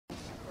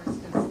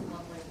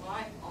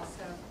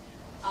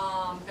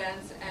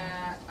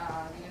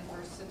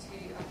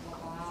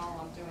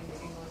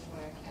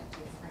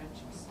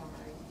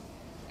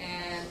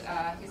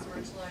He's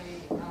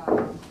originally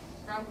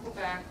from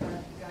Quebec, but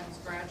he got his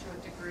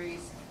graduate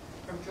degrees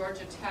from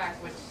Georgia Tech,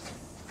 which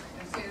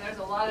I'm seeing there's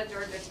a lot of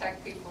Georgia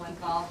Tech people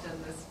involved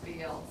in this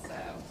field, so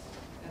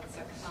that's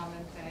a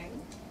common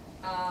thing.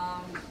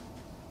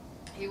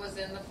 He was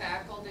in the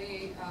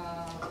faculty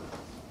of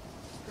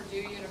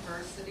Purdue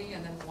University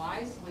and then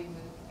wisely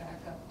moved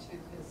back up to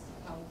his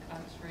home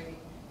country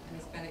and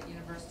has been at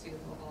University of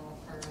Laval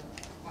for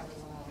quite a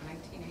while,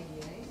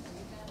 1988, are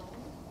you that old?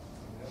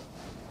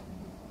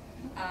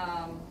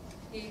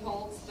 He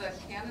holds the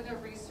Canada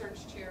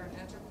Research Chair in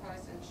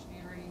Enterprise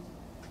Engineering.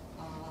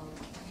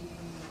 He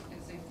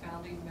is a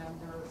founding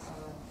member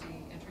of the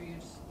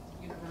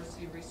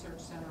Inter-University Research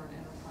Center on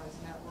Enterprise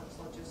Networks,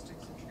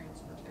 Logistics, and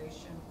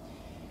Transportation.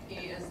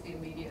 He is the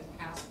immediate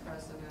past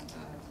president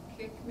of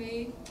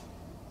KICME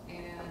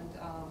and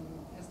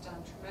has done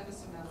a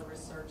tremendous amount of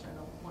research. I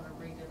don't want to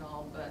read it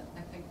all, but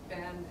I think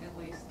Ben, at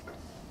least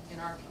in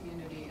our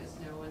community, is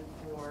known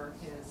for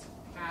his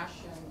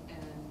passion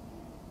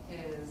and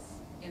his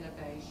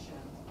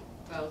innovation,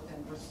 both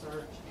in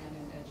research and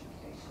in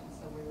education.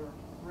 So we were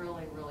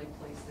really, really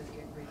pleased that he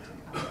agreed to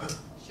come and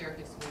share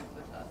his week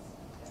with us.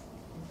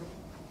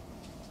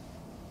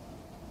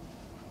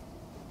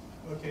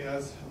 Okay,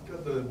 guys, I've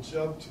got the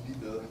job to be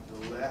the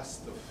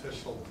last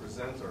official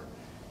presenter,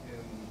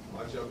 and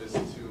my job is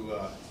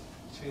to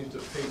change the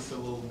pace a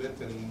little bit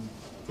and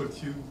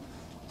put you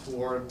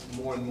toward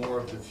more and more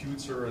of the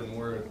future and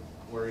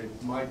where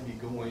it might be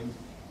going.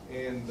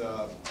 And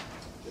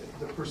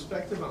the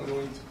perspective I'm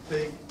going to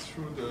take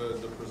through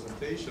the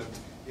presentation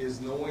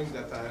is knowing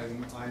that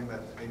I'm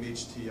at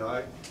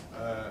MHTI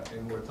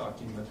and we're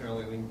talking material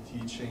handling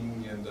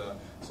teaching, and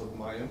so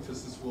my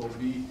emphasis will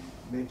be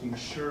making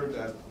sure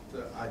that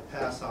I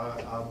pass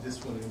how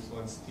this will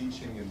influence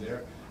teaching in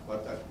there.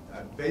 But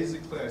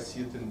basically I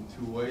see it in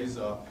two ways.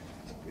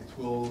 It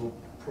will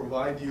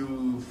provide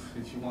you,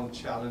 if you want to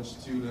challenge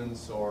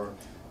students or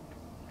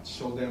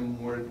show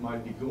them where it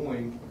might be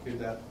going, okay,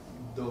 that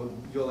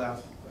you'll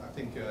have, I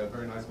think,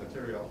 very nice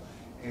material.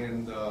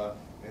 And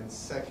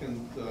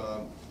second,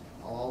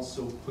 I'll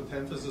also put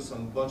emphasis on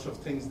a bunch of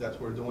things that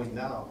we're doing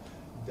now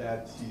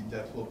that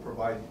will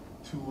provide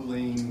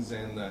toolings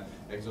and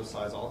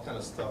exercise, all kind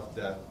of stuff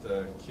that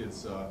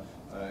kids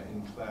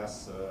in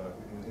class,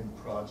 in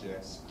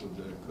projects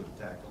could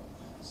tackle.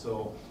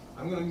 So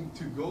I'm going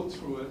to go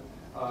through it.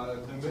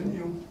 The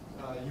menu,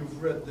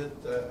 you've read it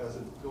as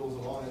it goes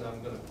along, and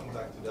I'm going to come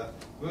back to that.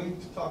 I'm going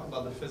to talk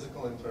about the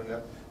physical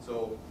internet.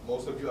 So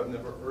most of you have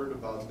never heard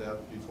about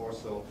that before,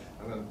 so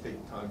I'm going to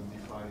take time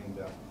defining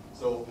that.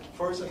 So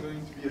first I'm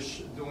going to be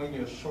doing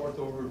a short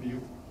overview,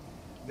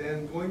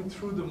 then going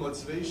through the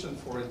motivation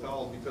for it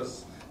all,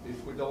 because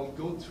if we don't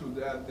go through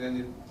that, then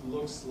it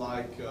looks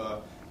like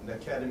an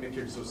academic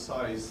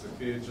exercise,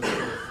 okay, just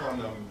for the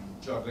fun of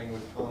juggling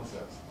with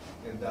concepts,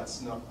 and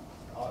that's not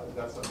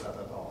that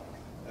at all.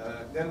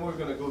 Then we're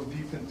going to go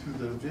deep into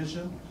the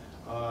vision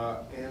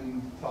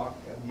and talk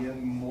at the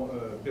end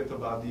a bit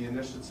about the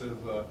initiative,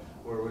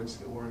 where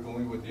we're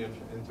going with the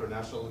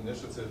international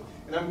initiative.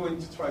 And I'm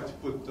going to try to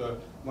put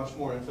much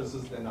more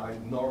emphasis than I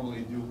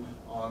normally do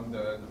on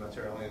the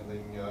material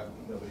handling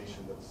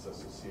innovation that's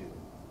associated.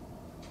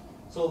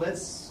 So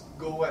let's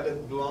go at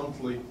it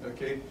bluntly,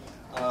 okay?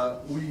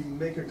 We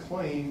make a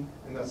claim,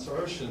 an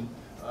assertion,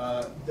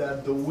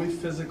 that the way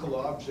physical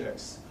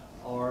objects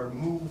are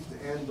moved,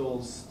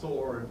 handled,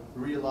 stored,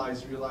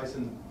 realized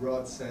in the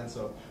broad sense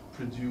of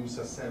produce,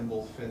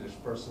 assemble, finish,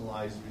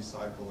 personalized,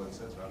 recycle,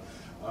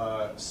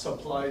 etc.,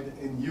 supplied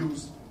and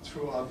used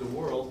throughout the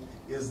world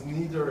is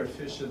neither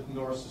efficient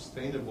nor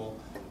sustainable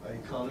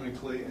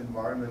economically,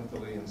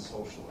 environmentally, and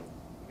socially.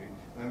 Okay?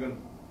 And I'm going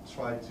to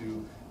try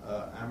to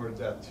hammer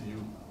that to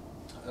you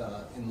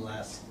in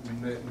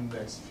the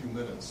next few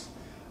minutes.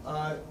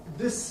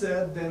 This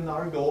said, then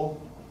our goal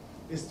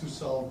is to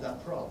solve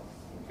that problem.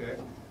 Okay?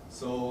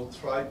 So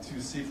try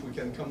to see if we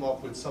can come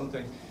up with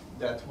something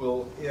that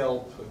will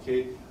help,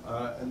 okay,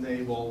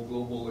 enable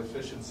global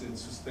efficiency and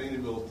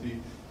sustainability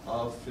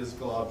of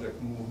physical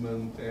object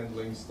movement,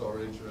 handling,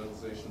 storage,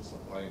 realization,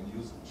 supply, and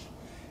usage.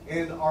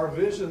 And our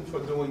vision for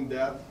doing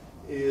that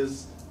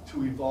is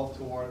to evolve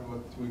toward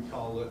what we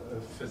call a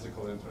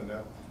physical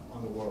internet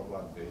on a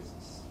worldwide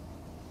basis.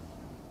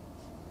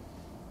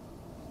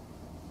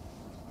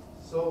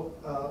 So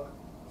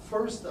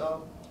first,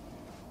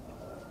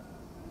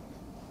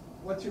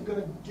 what you're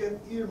going to get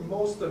here,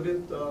 most of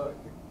it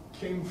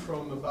came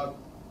from about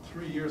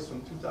 3 years,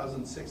 from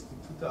 2006 to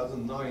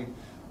 2009,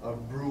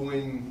 of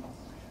brewing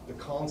the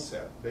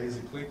concept,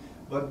 basically.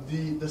 But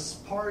the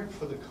spark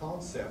for the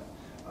concept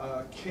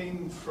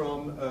came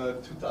from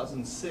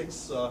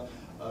 2006,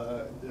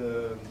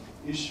 the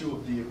issue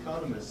of The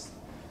Economist.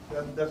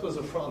 That was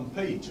a front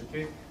page,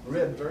 okay?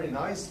 Read very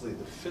nicely,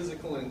 the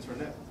physical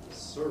internet, the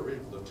survey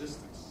of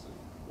logistics.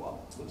 Wow,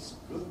 looks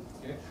good,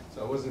 okay?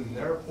 So I was in an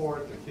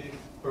airport, okay,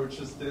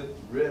 purchased it,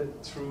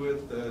 read through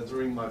it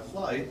during my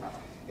flight,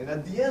 and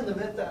at the end of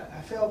it,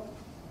 I felt,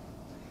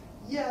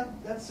 yeah,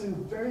 that's a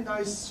very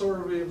nice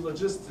survey of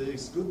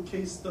logistics, good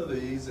case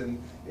studies, and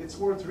it's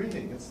worth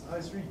reading. It's a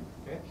nice read,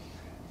 okay?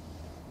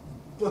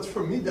 But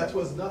for me, that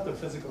was not the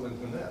physical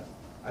internet.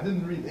 I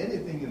didn't read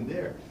anything in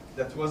there.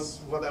 That was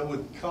what I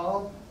would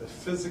call a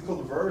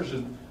physical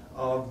version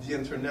of the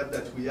internet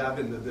that we have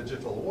in the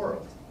digital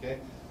world. Okay?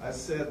 I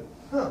said,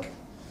 huh.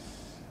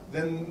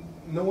 Then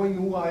knowing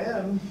who I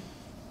am,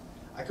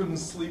 I couldn't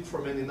sleep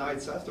for many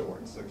nights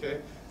afterwards.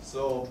 Okay?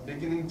 So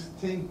beginning to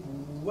think,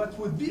 what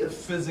would be a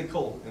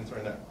physical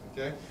internet?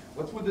 Okay?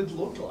 What would it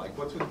look like?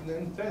 What would it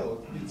entail?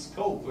 What would be its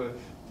scope?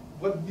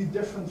 What would be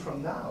different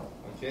from now?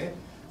 Okay?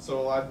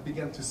 So I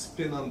began to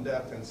spin on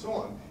that and so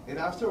on. And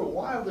after a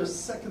while, the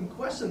second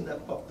question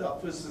that popped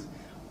up was,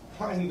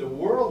 why in the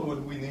world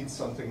would we need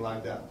something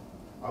like that?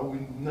 Are we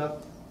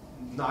not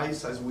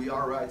nice as we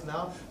are right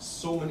now?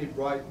 So many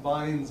bright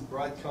minds,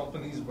 bright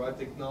companies, bright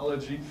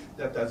technology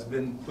that has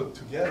been put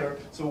together.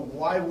 So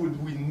why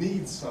would we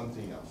need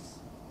something else?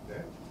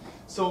 Okay?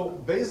 So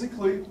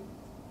basically,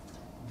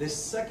 this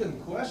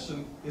second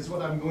question is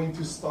what I'm going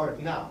to start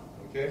now.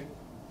 Okay?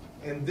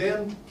 And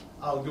then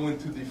I'll go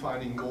into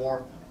defining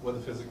more what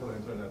the physical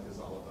internet is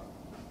all about.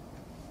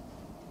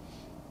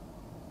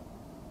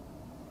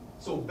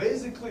 So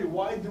basically,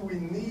 why do we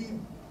need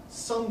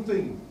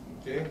something,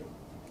 okay?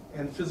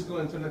 And physical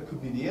internet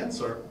could be the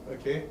answer,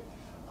 okay?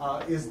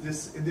 Is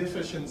this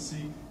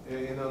inefficiency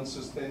and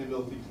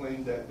unsustainability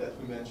claim that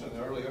we mentioned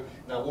earlier,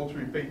 and I won't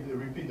repeat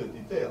the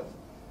details.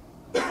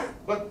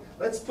 But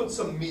let's put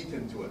some meat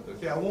into it,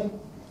 okay? I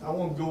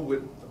won't go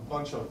with a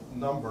bunch of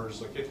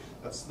numbers, okay?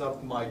 That's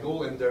not my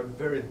goal, and they're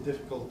very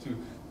difficult to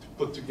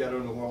put together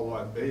on a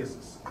worldwide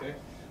basis, okay?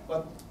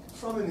 But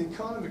from an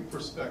economic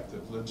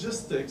perspective,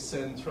 logistics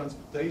and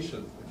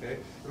transportation, okay?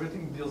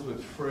 Everything deals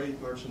with freight,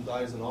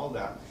 merchandise, and all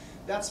that.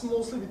 That's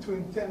mostly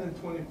between 10 and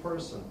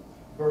 20%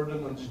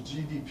 burden on the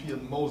GDP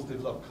in most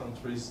developed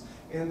countries,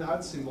 and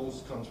I'd say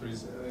most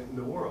countries in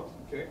the world,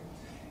 okay?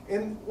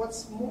 And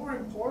what's more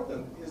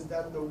important is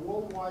that the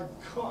worldwide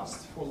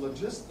cost for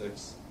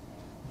logistics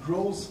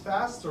grows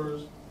faster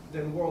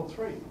than world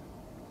trade.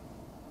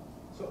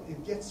 So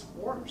it gets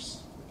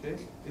worse,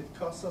 okay? It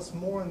costs us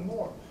more and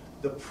more.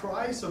 The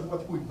price of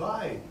what we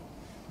buy,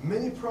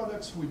 many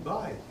products we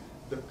buy,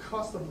 the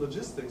cost of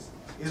logistics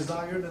is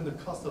higher than the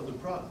cost of the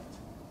product.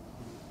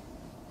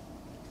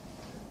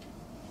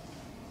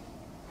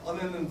 On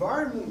an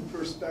environment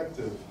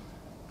perspective,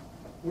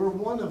 we're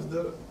one of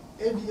the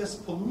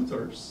heaviest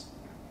polluters,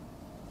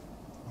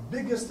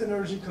 biggest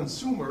energy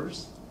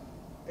consumers,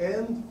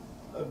 and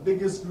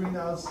biggest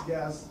greenhouse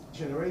gas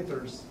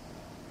generators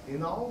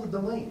in all the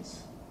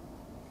domains.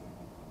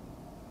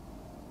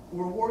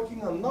 We're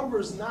working on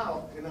numbers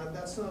now, and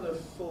that's not a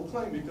full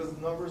claim because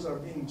the numbers are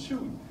being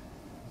chewed.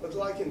 But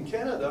like in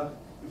Canada,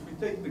 if we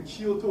take the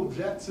Kyoto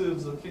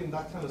objectives, okay, and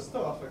that kind of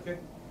stuff, okay,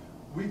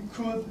 we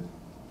could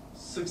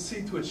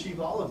succeed to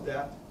achieve all of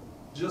that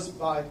just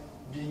by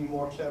being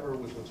more clever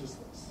with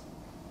logistics.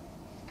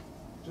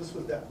 Just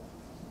with that.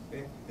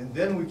 Okay? And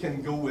then we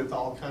can go with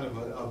all kind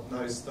of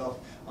nice stuff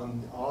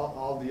on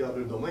all the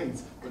other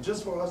domains. But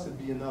just for us, it'd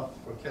be enough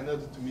for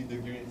Canada to meet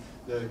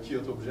the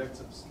Kyoto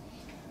objectives.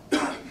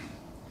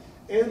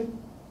 And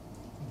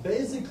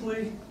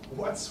basically,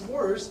 what's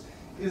worse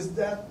is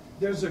that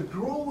there's a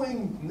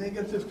growing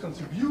negative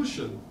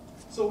contribution.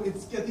 So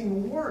it's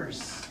getting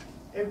worse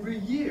every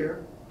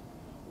year,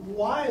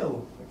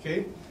 while,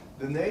 okay,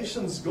 the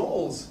nation's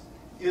goals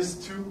is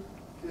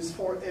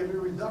for every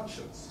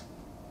reductions.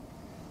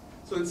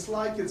 So it's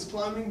like it's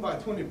climbing by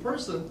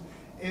 20%,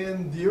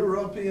 and the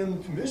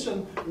European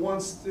Commission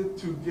wants it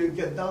to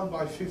get down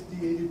by 50,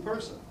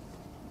 80%.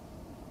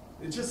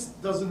 It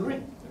just doesn't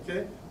ring,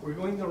 okay? We're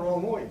going the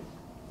wrong way.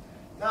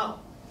 Now,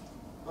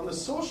 on a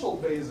social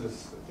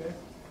basis, okay,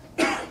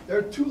 there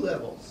are two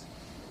levels.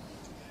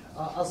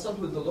 I'll start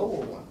with the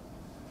lower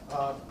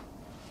one.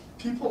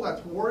 People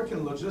that work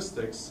in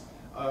logistics,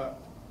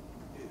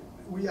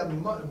 we have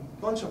a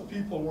bunch of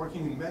people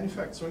working in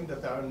manufacturing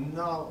that are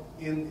now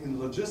in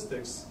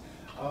logistics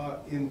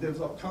in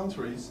developed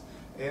countries,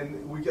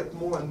 and we get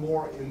more and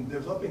more in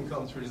developing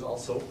countries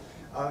also.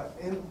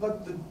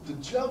 But the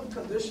job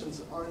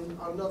conditions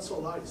are not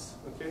so nice,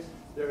 okay?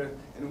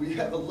 And we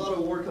have a lot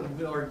of work on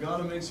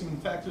ergonomics, human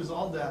factors,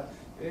 all that.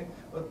 Okay?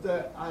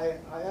 But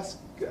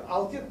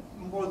I'll get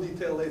more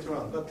detail later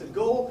on. But the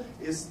goal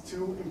is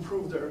to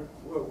improve their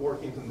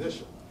working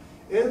condition.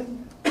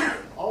 And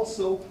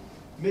also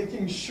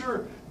making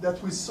sure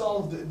that we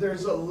solve,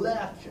 there's a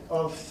lack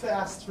of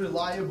fast,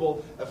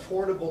 reliable,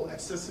 affordable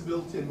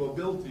accessibility and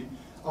mobility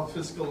of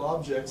physical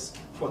objects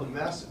for the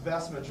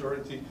vast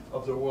majority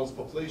of the world's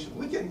population.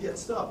 We can get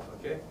stuff,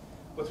 okay?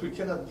 But we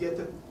cannot get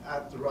it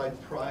at the right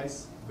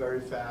price,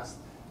 very fast,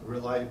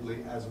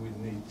 reliably as we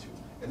need to.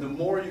 And the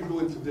more you go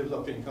into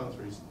developing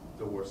countries,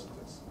 the worse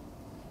it is.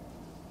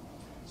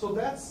 So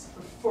that's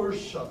the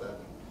first shot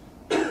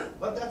at it.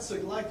 But that's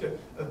like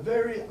a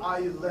very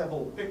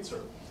high-level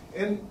picture.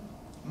 And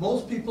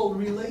most people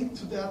relate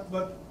to that,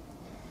 but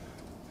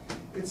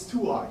it's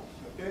too high,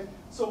 okay?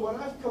 So what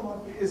I've come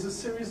up with is a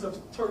series of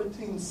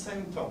 13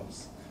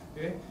 symptoms,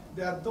 okay?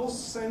 That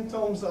those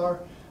symptoms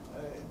are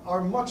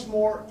are much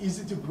more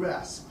easy to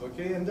grasp,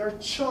 okay? And they're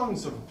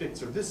chunks of a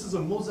picture. This is a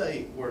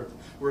mosaic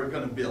we're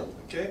going to build,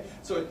 okay?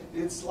 So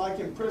it's like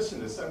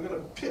Impressionists. I'm going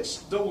to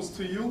pitch those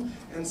to you,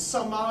 and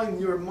somehow in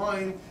your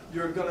mind,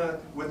 you're going to,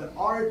 with the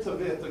art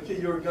of it, okay,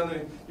 you're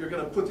going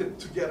to put it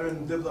together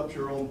and develop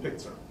your own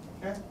picture,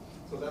 okay?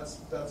 So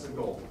that's a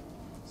goal.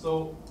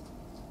 So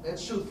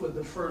let's shoot for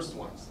the first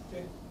ones,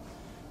 okay?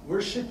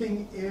 We're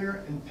shipping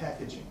air and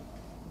packaging.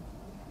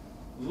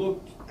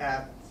 Look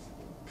at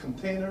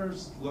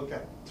containers, look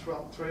at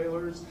truck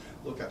trailers,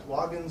 look at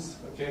wagons,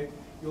 okay?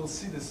 You'll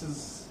see this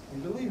is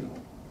unbelievable,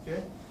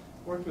 okay?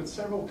 Worked with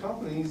several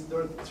companies,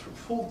 they're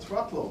full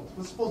truckload. It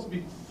was supposed to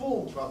be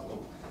full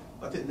truckload,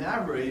 but in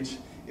average,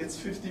 it's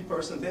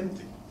 50%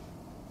 empty.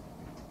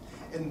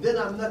 And then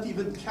I'm not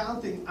even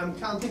counting, I'm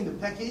counting the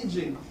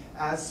packaging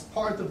as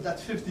part of that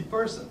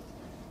 50%.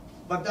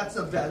 But that's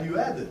a value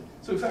added.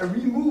 So if I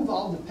remove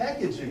all the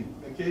packaging,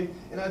 okay,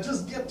 and I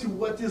just get to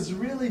what is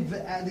really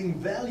adding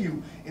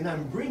value and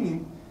I'm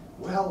bringing,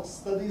 well,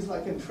 studies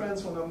like in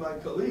France, one of my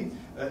colleagues,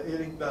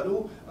 Eric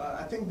Badeau,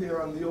 I think they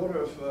are on the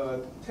order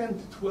of 10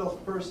 to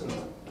 12%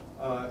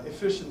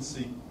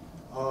 efficiency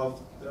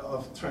of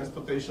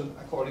transportation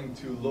according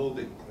to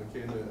loading,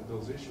 okay,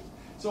 those issues.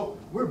 So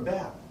we're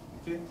bad,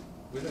 okay?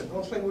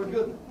 Don't think we're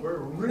good. We're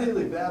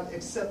really bad,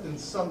 except in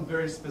some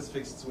very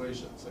specific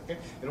situations. Okay,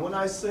 and when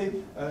I say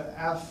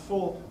half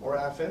full or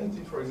half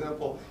empty, for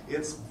example,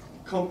 it's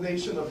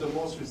combination of the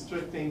most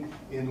restricting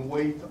in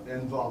weight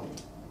and volume.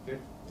 Okay,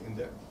 in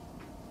there.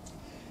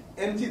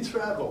 Empty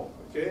travel.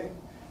 Okay,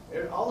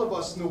 all of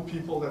us know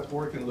people that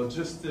work in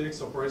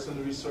logistics,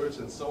 operational research,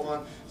 and so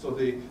on. So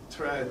they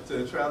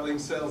traveling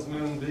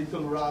salesmen,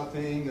 vehicle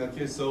routing.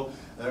 Okay, so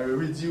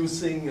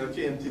reducing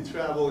empty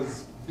travel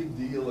is big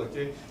deal,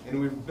 okay? And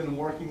we've been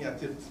working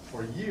at it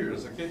for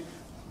years, okay?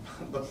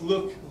 But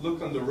look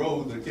on the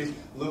road, okay?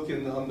 Look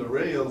on the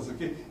rails,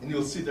 okay? And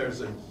you'll see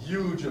there's a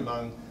huge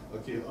amount,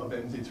 okay, of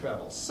empty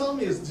travel. Some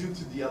is due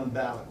to the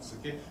unbalance,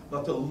 okay?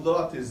 But a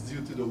lot is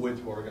due to the way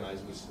to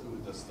organize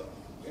with the stuff,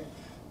 okay?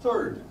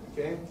 Third,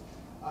 okay?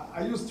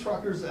 I use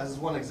truckers as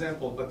one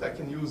example, but I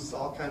can use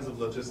all kinds of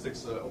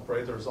logistics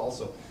operators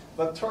also.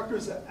 But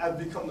truckers have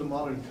become the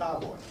modern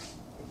cowboys,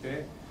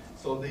 okay?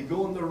 So they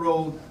go on the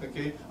road,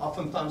 okay,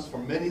 oftentimes for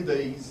many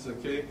days,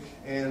 okay,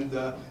 and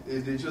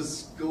they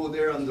just go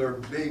there on their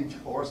big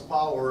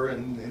horsepower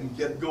and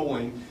get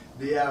going.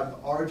 They have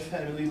hard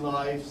family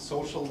life,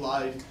 social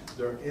life,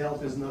 their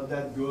health is not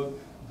that good.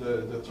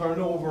 The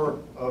turnover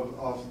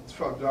of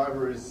truck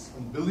driver is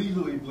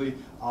unbelievably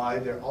high.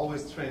 They're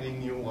always training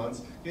new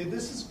ones. Okay,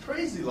 this is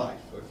crazy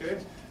life, okay,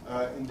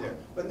 in there.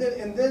 But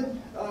then,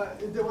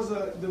 there was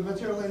the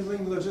Material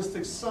Handling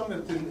Logistics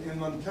Summit in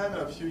Montana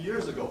a few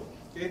years ago.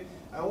 Okay,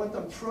 I went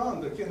up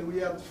front, okay, and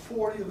we had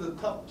 40 of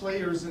the top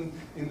players in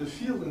the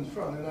field in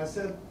front, and I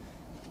said,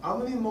 how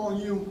many among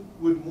you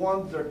would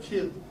want their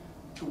kid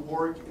to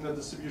work in a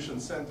distribution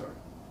center?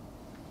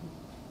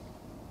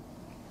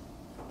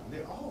 And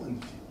they're all in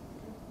the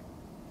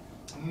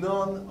field.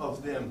 None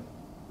of them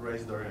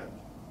raised their hand.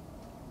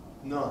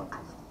 None. Okay.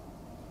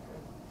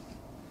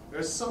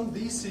 There's some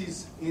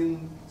DCs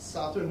in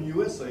southern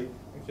USA,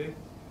 okay,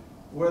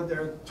 where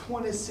there are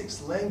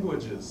 26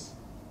 languages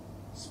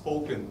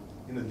spoken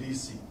in a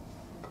DC.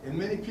 And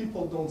many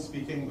people don't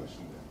speak English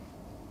in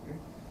there. Okay?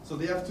 So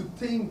they have to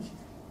think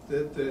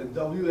that the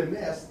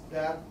WMS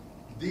that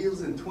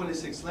deals in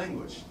 26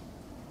 languages.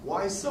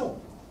 Why so?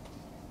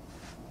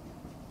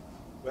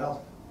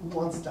 Well, who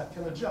wants that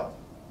kind of job?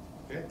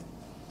 Okay?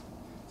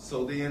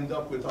 So they end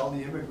up with all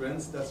the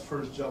immigrants, that's the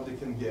first job they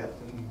can get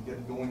and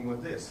get going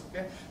with this.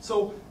 Okay?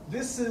 So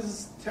this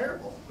is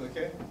terrible,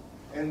 okay?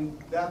 And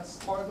that's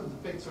part of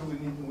the picture we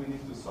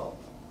need to solve.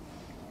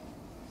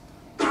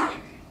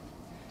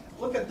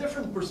 Look at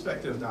different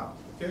perspective now,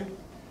 okay?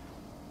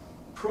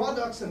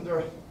 Products in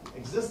their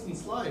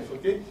existence life,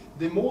 okay,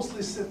 they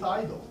mostly sit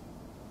idle,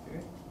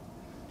 okay?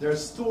 They're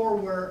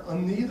stored where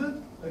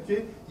unneeded,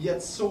 okay,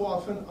 yet so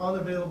often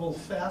unavailable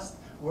fast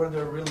where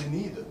they're really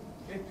needed,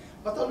 okay?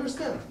 But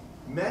understand,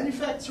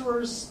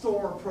 manufacturers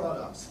store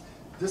products,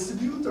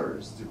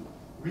 distributors do,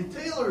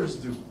 retailers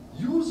do,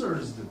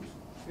 users do,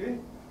 okay?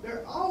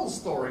 They're all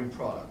storing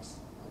products,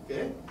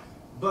 okay?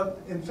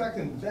 But in fact,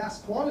 in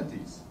vast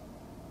quantities.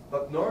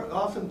 But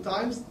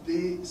oftentimes,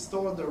 they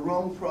store the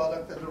wrong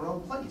product at the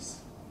wrong place.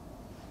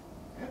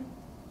 Okay?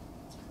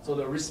 So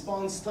the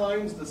response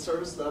times, the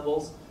service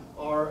levels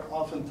are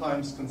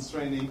oftentimes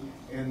constraining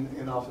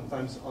and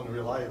oftentimes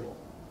unreliable.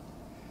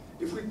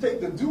 If we take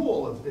the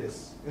dual of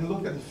this and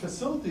look at the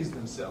facilities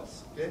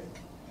themselves, okay?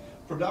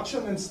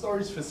 Production and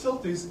storage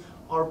facilities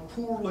are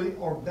poorly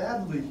or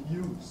badly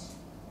used.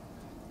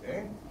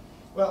 Okay?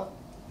 Well,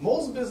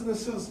 most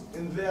businesses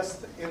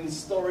invest in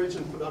storage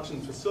and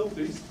production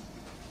facilities,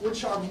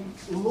 which are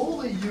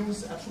lowly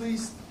used at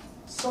least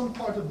some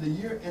part of the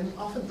year and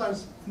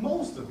oftentimes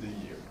most of the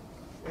year.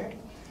 Okay?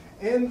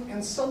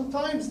 And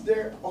sometimes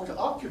they're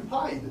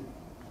occupied,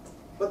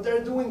 but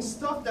they're doing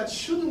stuff that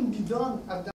shouldn't be done at that